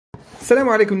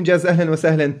Assalamu alaikum guys, ahlan wa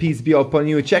sahlan, peace be upon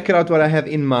you. Check out what I have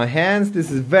in my hands. This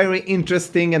is very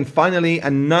interesting, and finally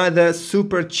another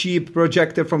super cheap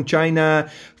projector from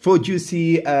China,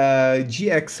 Foqucy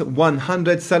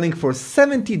GX100, selling for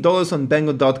 $70 on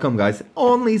Banggood.com, guys.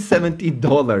 Only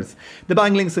 $70. The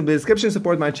buying links in the description.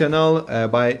 Support my channel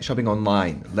by shopping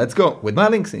online. Let's go with my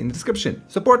links in the description.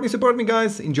 Support me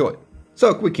guys. Enjoy.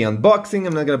 So, quickie unboxing.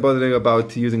 I'm not gonna bother you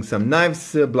about using some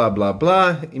knives, blah blah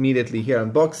blah. Immediately here,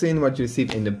 unboxing what you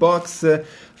receive in the box. Of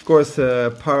course,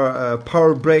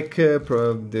 power brick.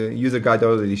 The user guide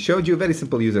already showed you. Very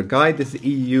simple user guide. This is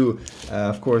EU,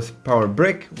 of course, power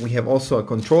brick. We have also a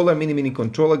controller, mini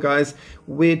controller, guys,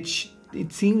 which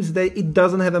it seems that it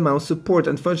doesn't have a mouse support.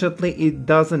 Unfortunately, it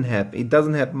doesn't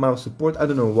have mouse support. I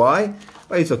don't know why,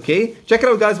 but it's okay. Check it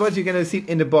out, guys. What you're gonna receive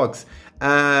in the box: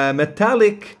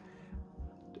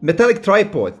 metallic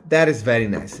tripod. That is very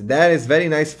nice. That is very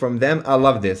nice from them. I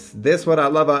love this. This what I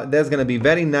love. That's gonna be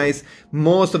very nice.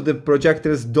 Most of the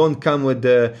projectors don't come with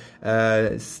the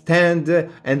stand,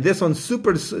 and this one's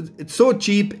it's so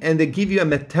cheap, and they give you a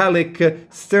metallic,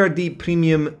 sturdy,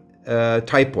 premium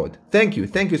tripod. Thank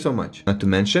you so much. Not to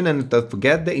mention, and don't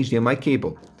forget, the HDMI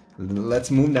cable. Let's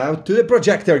move now to the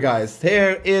projector, guys.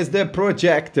 Here is the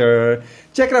projector.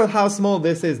 Check out how small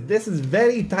this is. This is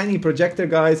very tiny projector,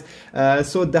 guys.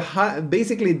 So the height,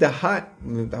 basically the height,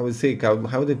 I would say, how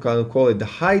do you call it? The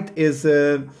height is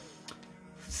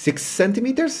 6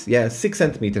 centimeters. Yeah, 6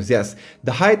 centimeters. Yes,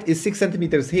 the height is 6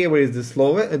 centimeters here, where is the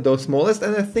smallest,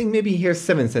 and I think maybe here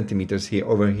 7 centimeters here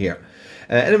over here.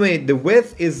 Anyway, the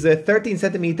width is 13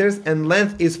 centimeters and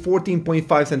length is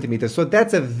 14.5 centimeters. So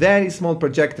that's a very small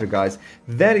projector, guys.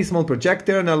 Very small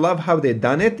projector, and I love how they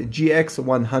done it.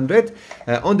 GX100.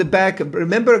 On the back,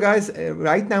 remember, guys,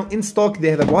 right now in stock they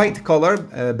have a white color,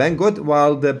 Banggood,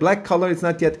 while the black color is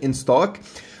not yet in stock.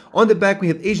 On the back we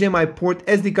have HDMI port,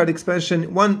 SD card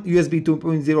expansion, one USB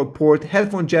 2.0 port,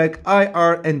 headphone jack,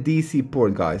 IR and DC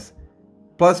port, guys.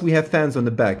 Plus we have fans on the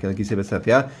back, like you see yourself,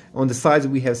 yeah? On the sides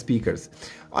we have speakers.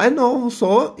 And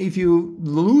also, if you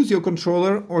lose your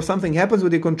controller or something happens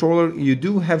with your controller, you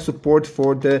do have support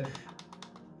for the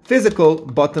physical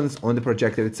buttons on the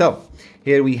projector itself.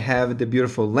 Here we have the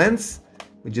beautiful lens.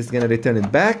 We're just gonna return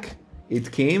it back.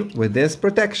 It came with this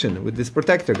protection, with this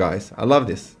protector, guys. I love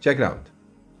this. Check it out.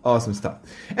 Awesome stuff.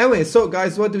 Anyway, so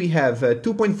guys, what do we have?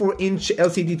 2.4-inch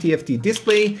LCD TFT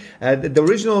display. The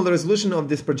original resolution of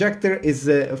this projector is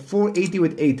 480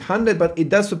 with 800, but it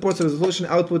does support a resolution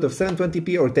output of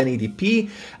 720p or 1080p.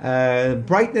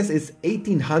 Brightness is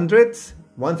 1800.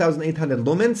 1800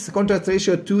 lumens, contrast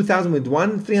ratio 2000 with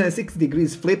 1, 360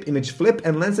 degrees image flip,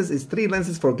 and lenses is 3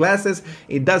 lenses for glasses.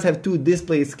 It does have 2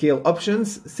 display scale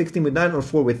options, 16 with 9 or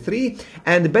 4 with 3,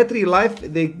 and the battery life,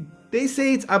 they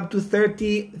say it's up to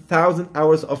 30,000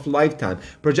 hours of lifetime.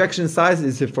 Projection size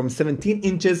is from 17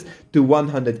 inches to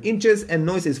 100 inches, and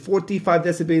noise is 45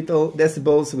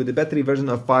 decibels with the battery version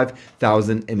of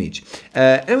 5000 mAh.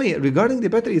 Anyway, regarding the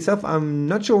battery itself, I'm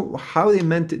not sure how they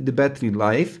meant the battery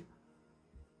life,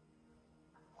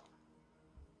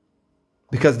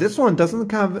 because this one doesn't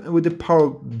come with the power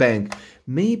bank.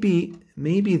 Maybe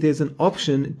there's an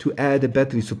option to add a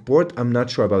battery support. I'm not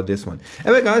sure about this one.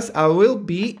 Anyway, guys, I will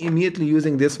be immediately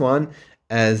using this one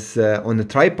as on a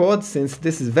tripod, since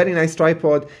this is a very nice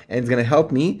tripod, and it's gonna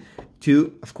help me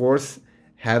to, of course,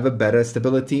 have a better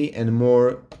stability and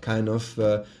more kind of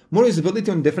more usability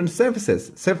on different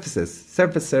surfaces.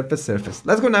 Surface.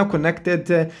 Let's go now, connect it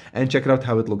and check it out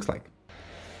how it looks like.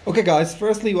 Okay, guys,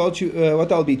 firstly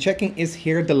what I'll be checking is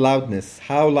here the loudness,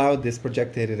 how loud this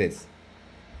projector it is,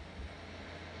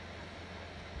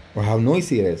 or how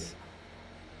noisy it is.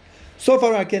 So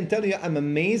far I can tell you I'm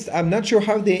amazed. I'm not sure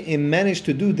how they managed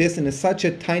to do this in such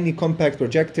a tiny compact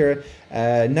projector,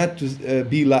 not to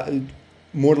be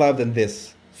more loud than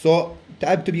this. So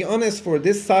to be honest, for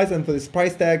this size and for this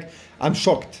price tag, I'm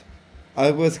shocked.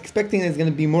 I was expecting it's going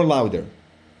to be more louder.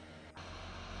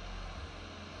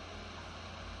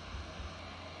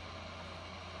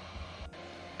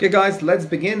 Okay, guys, let's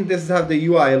begin. This is how the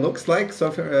UI looks like.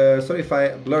 So sorry if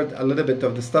I blurred a little bit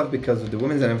of the stuff because of the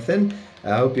women's and everything.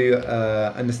 I hope you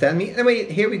understand me. Anyway,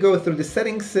 here we go through the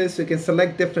settings, so you can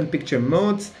select different picture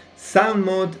modes, sound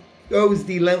mode,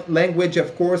 OSD language,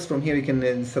 of course. From here you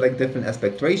can select different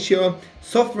aspect ratio,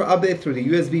 software update through the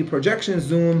USB, projection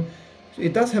zoom.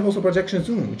 It does have also projection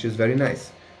zoom, which is very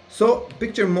nice. So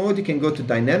picture mode, you can go to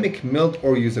dynamic, mild,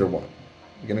 or user one.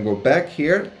 We're gonna go back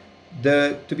here.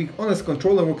 To be honest,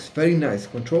 controller works very nice.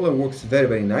 Controller works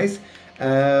very nice.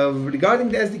 Regarding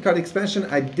the SD card expansion,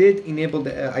 I did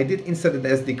insert the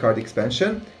SD card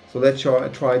expansion. So let's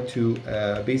try to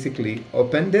basically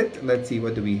open it. Let's see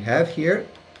what do we have here.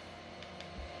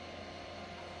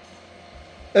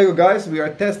 There you go, guys, we are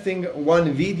testing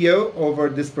one video over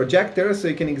this projector so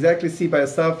you can exactly see by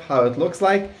yourself how it looks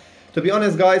like. To be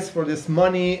honest, guys, for this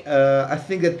money, I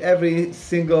think that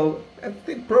I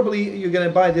think probably you're gonna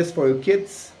buy this for your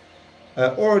kids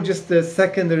or just a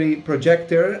secondary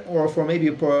projector, or for maybe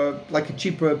like a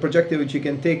cheaper projector which you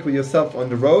can take with yourself on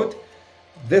the road.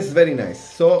 This is very nice.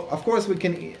 So of course we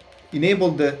can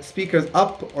enable the speakers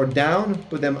up or down,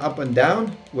 put them up and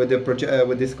down with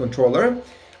this controller.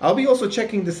 I'll be also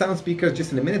checking the sound speakers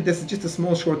just in a minute. This is just a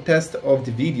small short test of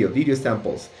the video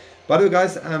samples. By the way,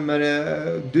 guys, I'm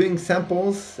doing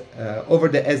samples over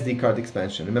the SD card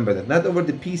expansion. Remember that, not over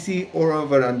the PC or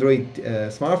over Android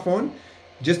smartphone,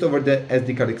 just over the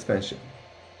SD card expansion.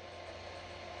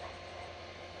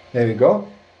 There we go.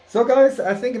 So guys,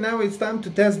 I think now it's time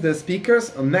to test the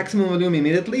speakers on maximum volume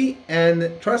immediately,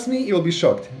 and trust me, you'll be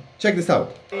shocked. Check this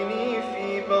out.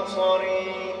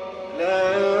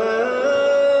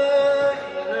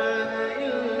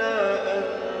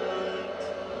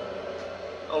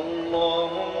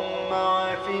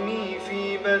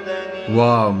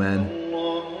 Wow, man.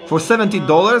 For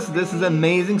 $70, this is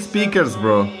amazing speakers,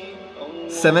 bro.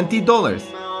 $70.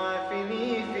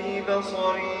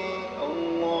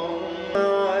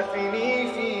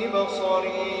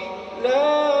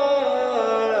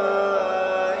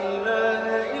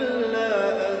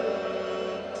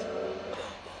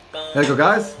 There you go,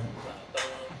 guys.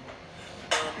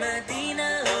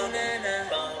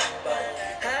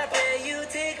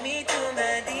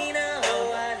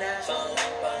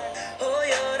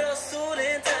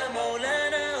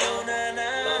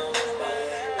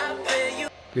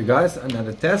 Okay, guys,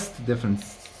 another test, different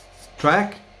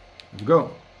track. Let's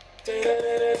go.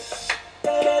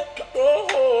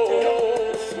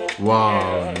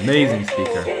 Wow, amazing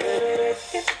speaker.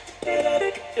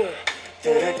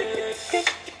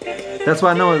 That's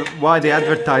why I know why they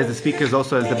advertise the speakers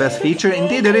also as the best feature.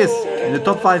 Indeed it is. In the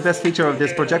top 5 best feature of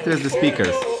this projector is the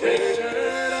speakers.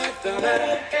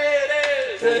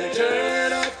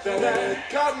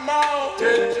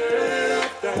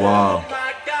 Wow.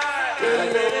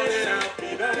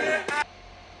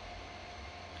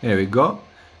 There we go.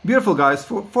 Beautiful, guys.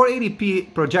 For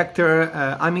 480p projector,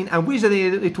 I mean, I wish that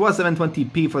it was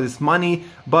 720p for this money,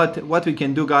 but what we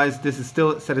can do, guys, this is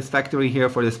still satisfactory here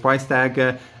for this price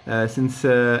tag, since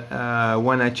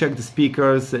when I check the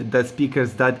speakers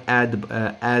that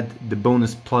add the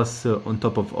bonus plus on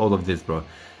top of all of this, bro.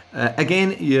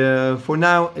 Again, for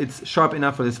now, it's sharp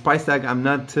enough for this price tag. I'm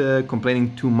not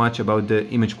complaining too much about the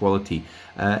image quality.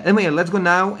 Anyway, let's go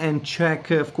now and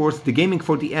check, of course, the gaming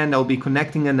for the end. I'll be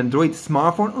connecting an Android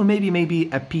smartphone or maybe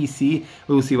a PC.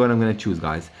 We'll see what I'm going to choose,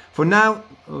 guys. For now,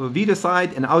 video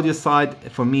side and audio side,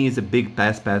 for me, is a big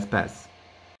pass.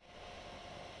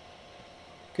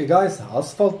 Okay, guys,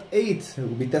 Asphalt 8, we'll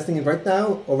be testing it right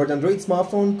now over the Android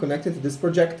smartphone connected to this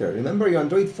projector. Remember, your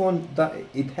Android phone,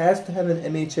 it has to have an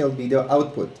MHL video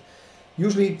output.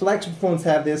 Usually flagship phones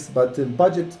have this, but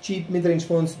budget, cheap, mid-range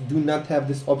phones do not have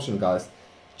this option, guys.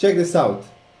 Check this out.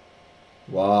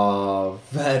 Wow,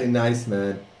 very nice,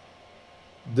 man.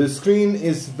 The screen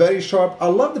is very sharp. I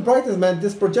love the brightness, man.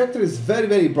 This projector is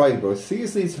very bright, bro.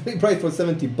 Seriously, it's very bright for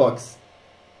 70 bucks.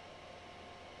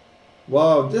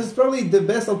 Wow, this is probably the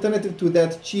best alternative to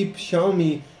that cheap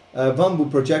Xiaomi Bamboo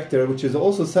projector, which is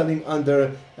also selling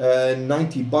under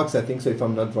 90 bucks, I think so, if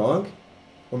I'm not wrong.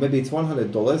 Or maybe it's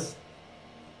 $100.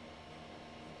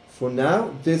 For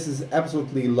now, this is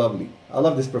absolutely lovely. I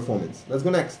love this performance. Let's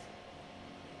go next.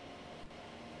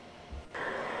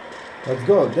 Let's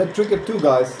go. That trigger 2,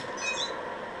 guys.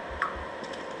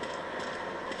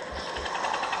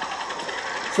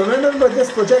 So remember,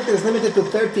 this projector is limited to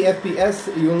 30 FPS.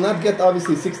 You will not get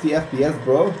obviously 60 FPS,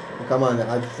 bro. Come on,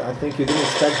 I think you didn't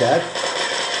expect that.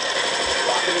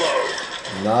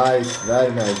 Nice,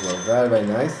 very nice, bro. Very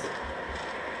nice.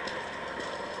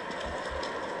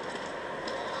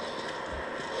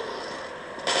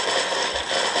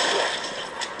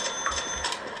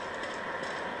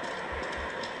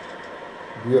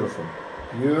 Beautiful.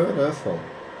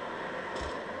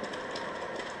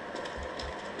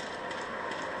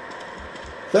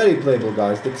 30 playable,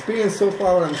 guys. The experience so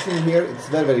far, what I'm seeing here, it's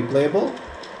very playable.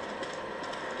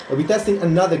 I'll be testing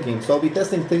another game, so I'll be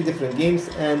testing 3 different games,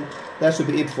 and that should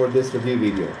be it for this review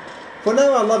video. For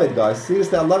now, I love it, guys.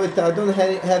 Seriously, I love it. I don't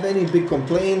have any big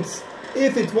complaints.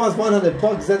 If it was 100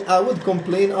 bucks, then I would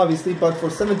complain, obviously, but for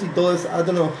 $70, I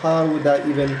don't know how would I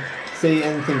even say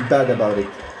anything bad about it.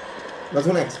 Let's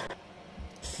go next.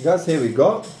 Guys, here we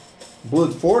go.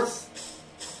 Bullet Force.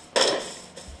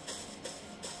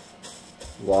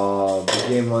 Wow, the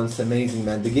game runs amazing,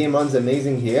 man. The game runs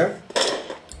amazing here.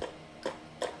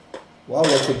 Wow,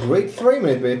 that's a great frame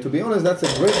rate, but to be honest, that's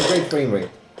a great frame rate.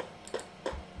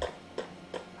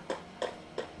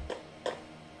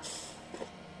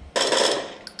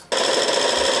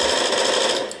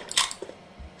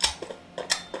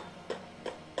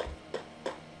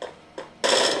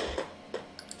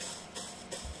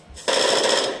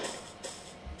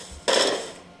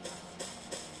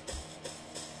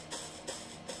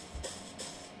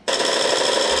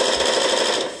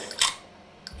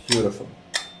 Beautiful.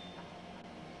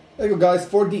 There you go, guys.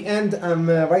 For the end, I'm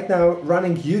right now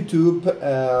running YouTube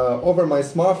over my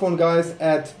smartphone, guys,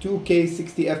 at 2K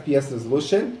 60 FPS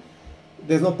resolution.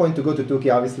 There's no point to go to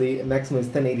 2K, obviously. Maximum is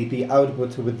 1080p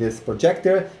output with this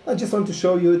projector. I just want to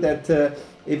show you that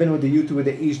even with the YouTube, with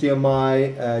the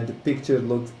HDMI, the picture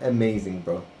looks amazing,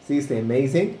 bro. Seriously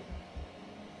amazing.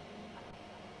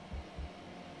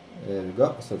 There we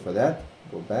go. Sorry for that.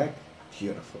 Go back.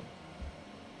 Beautiful.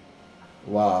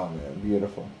 Wow, man,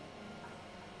 beautiful.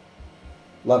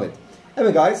 Love it.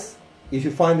 Anyway, guys, if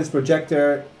you find this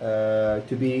projector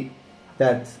to be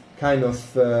that kind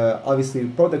of obviously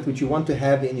product which you want to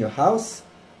have in your house,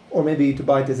 or maybe to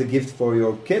buy it as a gift for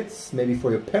your kids, maybe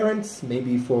for your parents,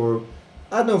 maybe for,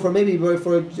 I don't know, for maybe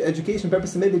for education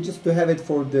purposes, maybe just to have it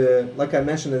for the, like I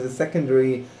mentioned, as a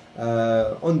secondary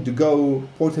on-the-go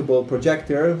portable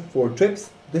projector for trips.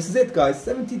 This is it, guys.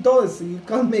 $70. You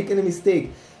can't make any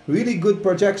mistake. Really good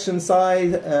projection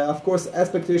size. Of course,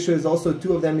 aspect ratio is also,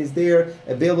 2 of them is there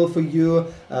available for you.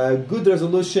 Good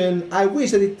resolution. I wish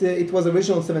that it was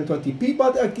original 720p,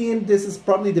 but again, this is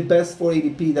probably the best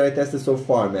 480p that I tested so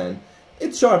far, man.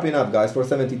 It's sharp enough, guys, for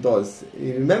 $70.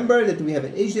 Remember that we have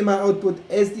an HDMI output,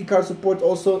 SD card support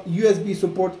also, USB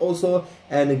support also,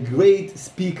 and great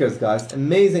speakers, guys.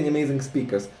 Amazing, amazing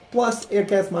speakers. Plus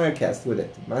Aircast, my Aircast with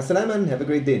it. Ma salam and have a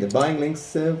great day. The buying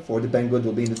links for the Banggood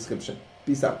will be in the description.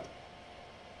 Peace out.